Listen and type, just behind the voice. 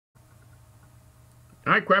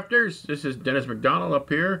Hi crafters, this is Dennis McDonald up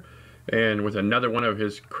here and with another one of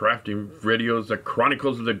his crafting videos, The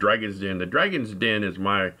Chronicles of the Dragon's Den. The Dragon's Den is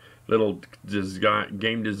my little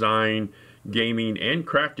game design, gaming, and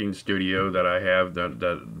crafting studio that I have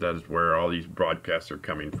that is where all these broadcasts are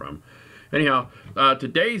coming from. Anyhow,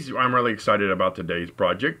 I'm really excited about today's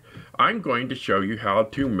project. I'm going to show you how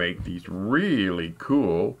to make these really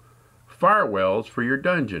cool fire wells for your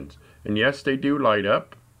dungeons. And yes, they do light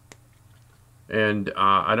up. And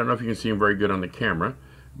I don't know if you can see them very good on the camera,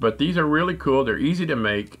 but these are really cool. They're easy to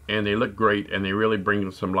make and they look great, and they really bring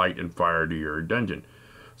some light and fire to your dungeon.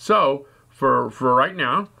 So for right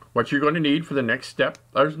now, what you're going to need for the next step,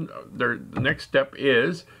 the next step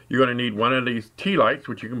is you're going to need one of these tea lights,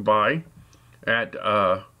 which you can buy at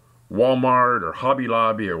Walmart or Hobby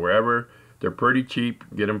Lobby or wherever. They're pretty cheap.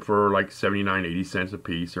 Get them for like 79, 80 cents a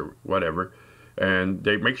piece or whatever, and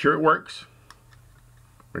they make sure it works.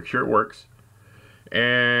 Make sure it works.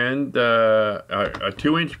 And a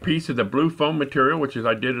 2-inch piece of the blue foam material, which is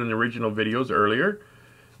I did in the original videos earlier.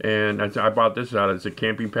 And I bought this out. It's a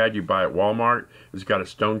camping pad you buy at Walmart. It's got a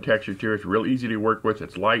stone texture to it. It's real easy to work with.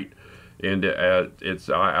 It's light, and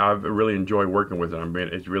I really enjoy working with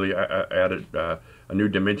it. It's really added a new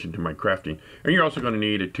dimension to my crafting. And you're also going to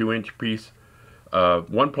need a 2-inch piece of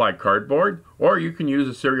 1-ply cardboard, or you can use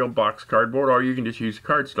a cereal box cardboard, or you can just use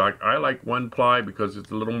cardstock. I like 1-ply because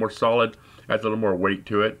it's a little more solid, has a little more weight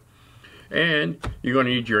to it. And you're going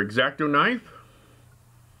to need your X-Acto knife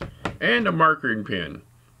and a marking pen.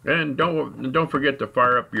 And don't forget to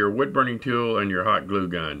fire up your wood burning tool and your hot glue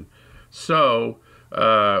gun. So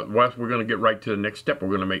we're going to get right to the next step. We're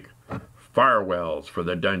going to make fire wells for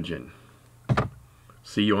the dungeon.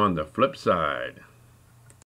 See you on the flip side.